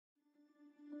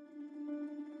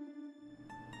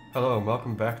Hello and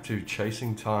welcome back to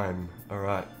Chasing Time.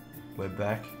 Alright, we're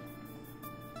back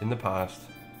in the past.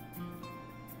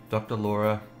 Dr.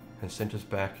 Laura has sent us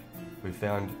back. We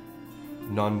found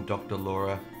non-Dr.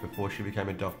 Laura before she became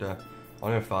a doctor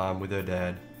on her farm with her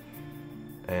dad.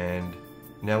 And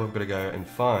now we've got to go and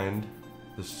find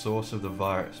the source of the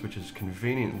virus, which is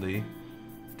conveniently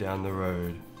down the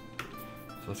road.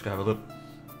 So let's go have a look.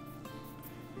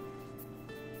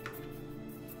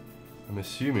 I'm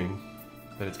assuming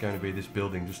that it's going to be this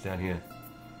building just down here.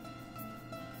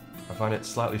 I find it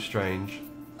slightly strange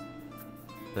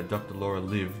that Dr. Laura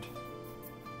lived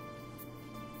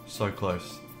so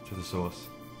close to the source.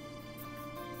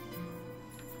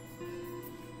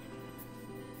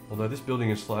 Although this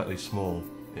building is slightly small,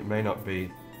 it may not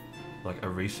be like a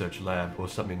research lab or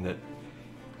something that,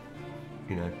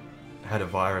 you know, had a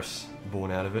virus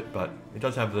born out of it, but it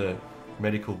does have the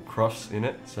medical cross in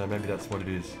it, so maybe that's what it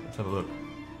is. Let's have a look.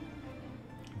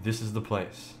 This is the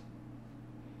place.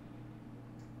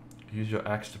 Use your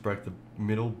axe to break the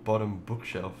middle bottom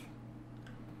bookshelf.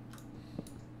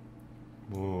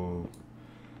 Whoa.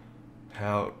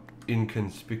 How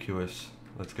inconspicuous.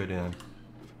 Let's go down.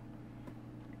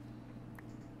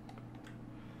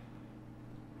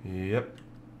 Yep.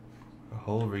 A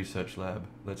whole research lab.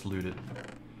 Let's loot it.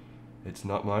 It's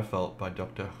Not My Fault by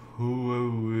Dr.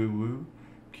 Kuma.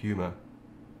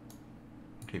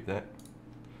 Keep that.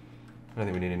 I don't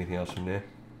think we need anything else from there.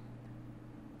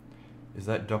 Is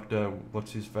that Dr.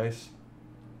 What's his face?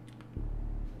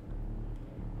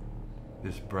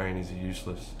 This brain is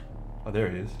useless. Oh, there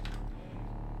he is.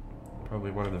 Probably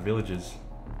one of the villagers.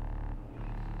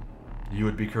 You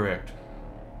would be correct.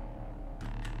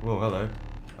 Whoa, hello.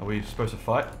 Are we supposed to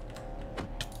fight?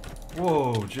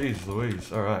 Whoa, jeez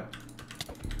Louise. Alright.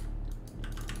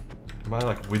 Am I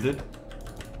like withered?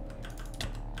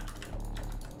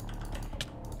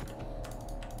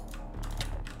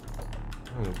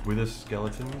 Oh, wither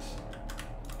skeletons.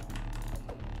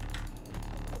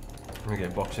 I'm gonna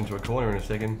get boxed into a corner in a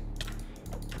second.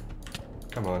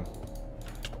 Come on.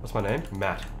 What's my name?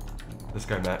 Matt. Let's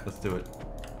go, Matt. Let's do it.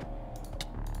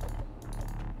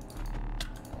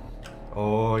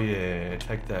 Oh yeah,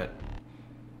 take that.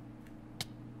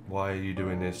 Why are you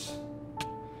doing this?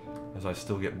 As I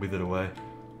still get withered away.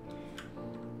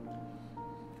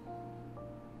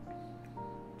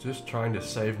 Just trying to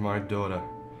save my daughter.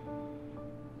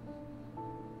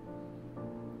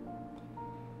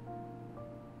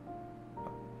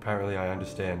 Apparently I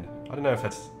understand. I don't know if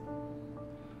that's...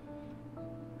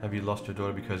 Have you lost your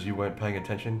daughter because you weren't paying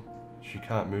attention? She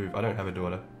can't move. I don't have a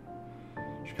daughter.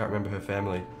 She can't remember her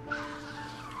family.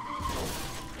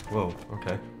 Whoa,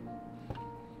 okay.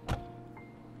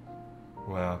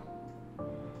 Wow.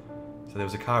 So there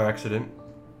was a car accident,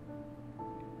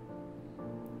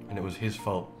 and it was his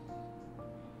fault.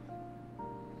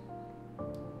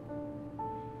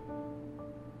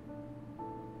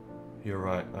 You're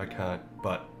right, I can't,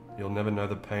 but you'll never know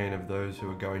the pain of those who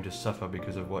are going to suffer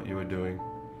because of what you are doing.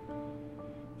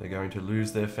 They're going to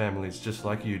lose their families just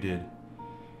like you did.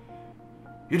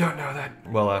 You don't know that?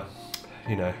 Well,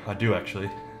 you know, I do actually.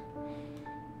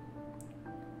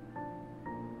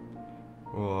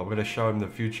 Oh, I'm going to show him the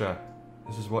future.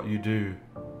 This is what you do.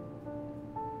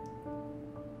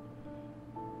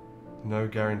 No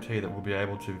guarantee that we'll be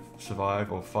able to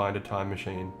survive or find a time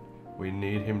machine. We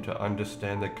need him to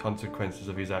understand the consequences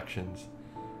of his actions.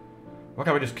 Why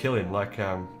can't we just kill him like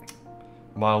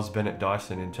Miles Bennett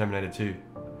Dyson in Terminator 2?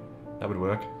 That would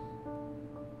work.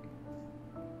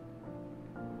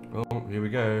 Oh, here we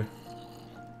go.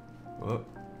 Whoa.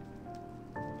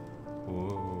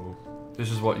 Whoa.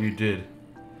 This is what you did.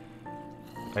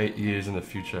 8 years in the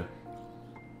future.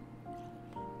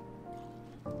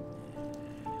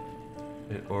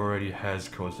 It already has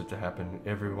caused it to happen.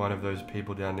 Every one of those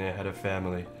people down there had a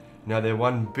family. Now they're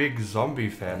one big zombie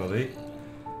family.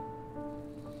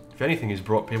 If anything, he's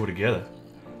brought people together.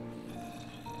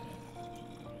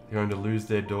 They're going to lose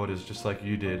their daughters just like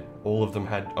you did. All of them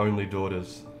had only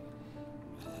daughters.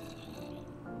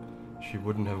 She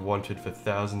wouldn't have wanted for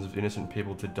thousands of innocent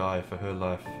people to die for her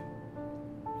life.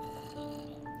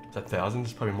 Is that thousands?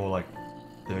 It's probably more like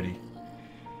 30.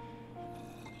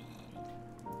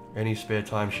 Any spare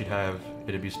time she'd have,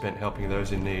 it'd be spent helping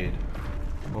those in need.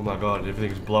 Oh my god,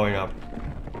 everything's blowing up.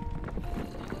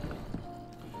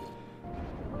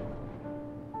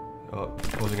 Oh,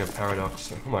 causing a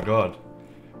paradox. Oh my god.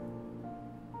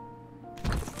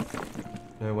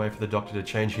 No way for the doctor to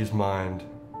change his mind.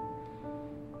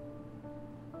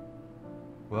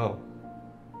 Well.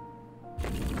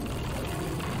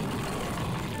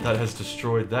 That has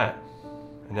destroyed that.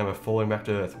 And now we're falling back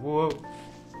to Earth. Whoa.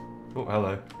 Oh,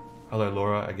 hello. Hello,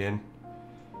 Laura, again.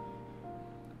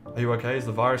 Are you okay? Is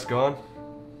the virus gone?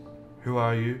 Who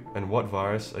are you, and what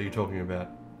virus are you talking about?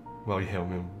 Well, yeah, I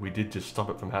mean, we did just stop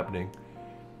it from happening.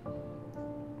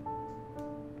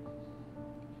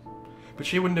 But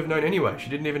she wouldn't have known anyway. She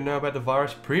didn't even know about the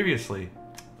virus previously.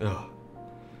 Ugh.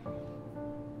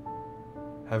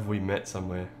 Have we met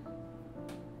somewhere?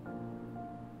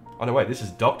 Oh no, wait, this is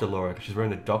Dr. Laura. She's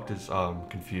wearing the doctor's... I'm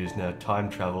confused now. Time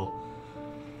travel.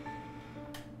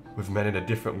 We've met in a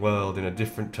different world, in a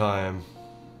different time.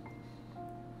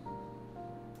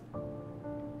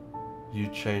 You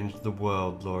changed the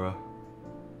world, Laura.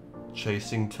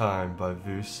 Chasing Time by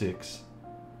Vu 6.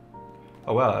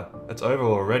 Oh wow, it's over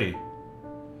already.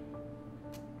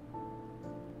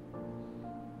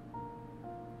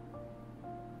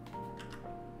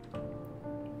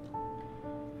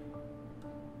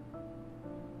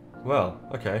 Well,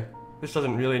 okay. This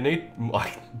doesn't really need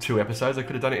like 2 episodes. I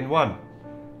could have done it in 1.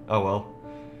 Oh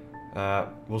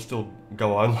well. We'll still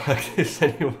go on like this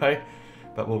anyway.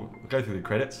 But we'll go through the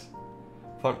credits.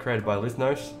 Font created by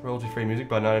Lithnos. Royalty-free music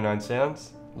by 99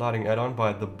 Sounds. Lighting add-on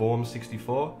by The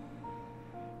Borm64.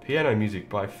 Piano music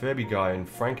by Furby Guy and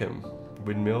Frankham.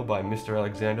 Windmill by Mr.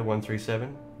 Alexander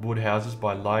 137. Wood Houses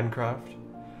by Linecraft.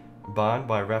 Barn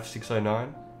by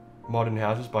Raf609. Modern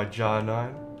Houses by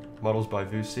Jar9. Models by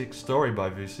Vu 6. Story by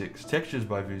Vu 6. Textures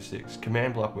by Vu 6.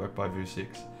 Command block work by Vu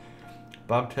 6.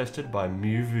 Bug tested by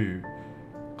MewVu,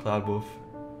 Cloudwolf,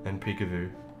 and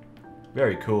Peekaboo.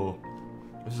 Very cool.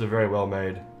 This is a very well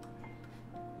made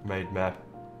map.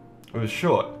 It was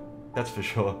short, that's for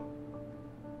sure.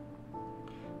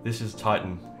 This is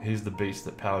Titan. He's the beast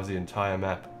that powers the entire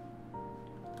map.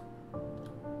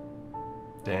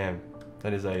 Damn,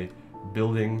 that is a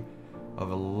building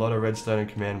of a lot of redstone and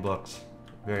command blocks.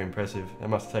 Very impressive. That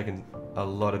must have taken a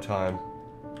lot of time.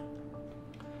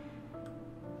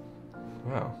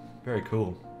 Wow, very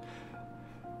cool.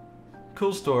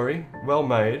 Cool story, well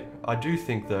made. I do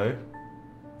think though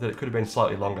that it could have been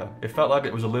slightly longer. It felt like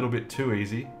it was a little bit too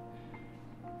easy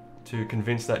to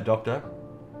convince that doctor,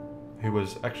 who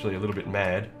was actually a little bit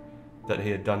mad that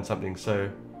he had done something so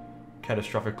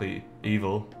catastrophically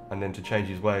evil and then to change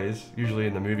his ways. Usually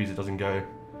in the movies it doesn't go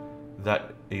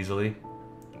that easily,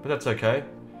 but that's okay.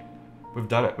 We've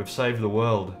done it, we've saved the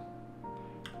world.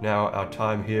 Now our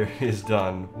time here is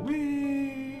done. Whee!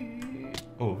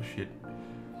 Oh shit.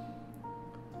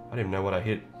 I didn't even know what I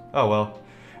hit. Oh well.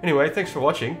 Anyway, thanks for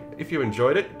watching. If you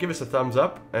enjoyed it, give us a thumbs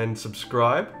up and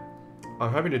subscribe.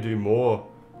 I'm hoping to do more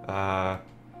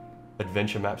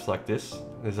adventure maps like this.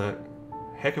 There's a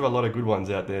heck of a lot of good ones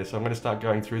out there, so I'm going to start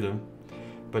going through them.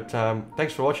 But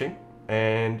thanks for watching,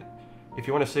 and if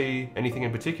you want to see anything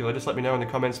in particular, just let me know in the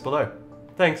comments below.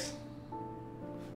 Thanks!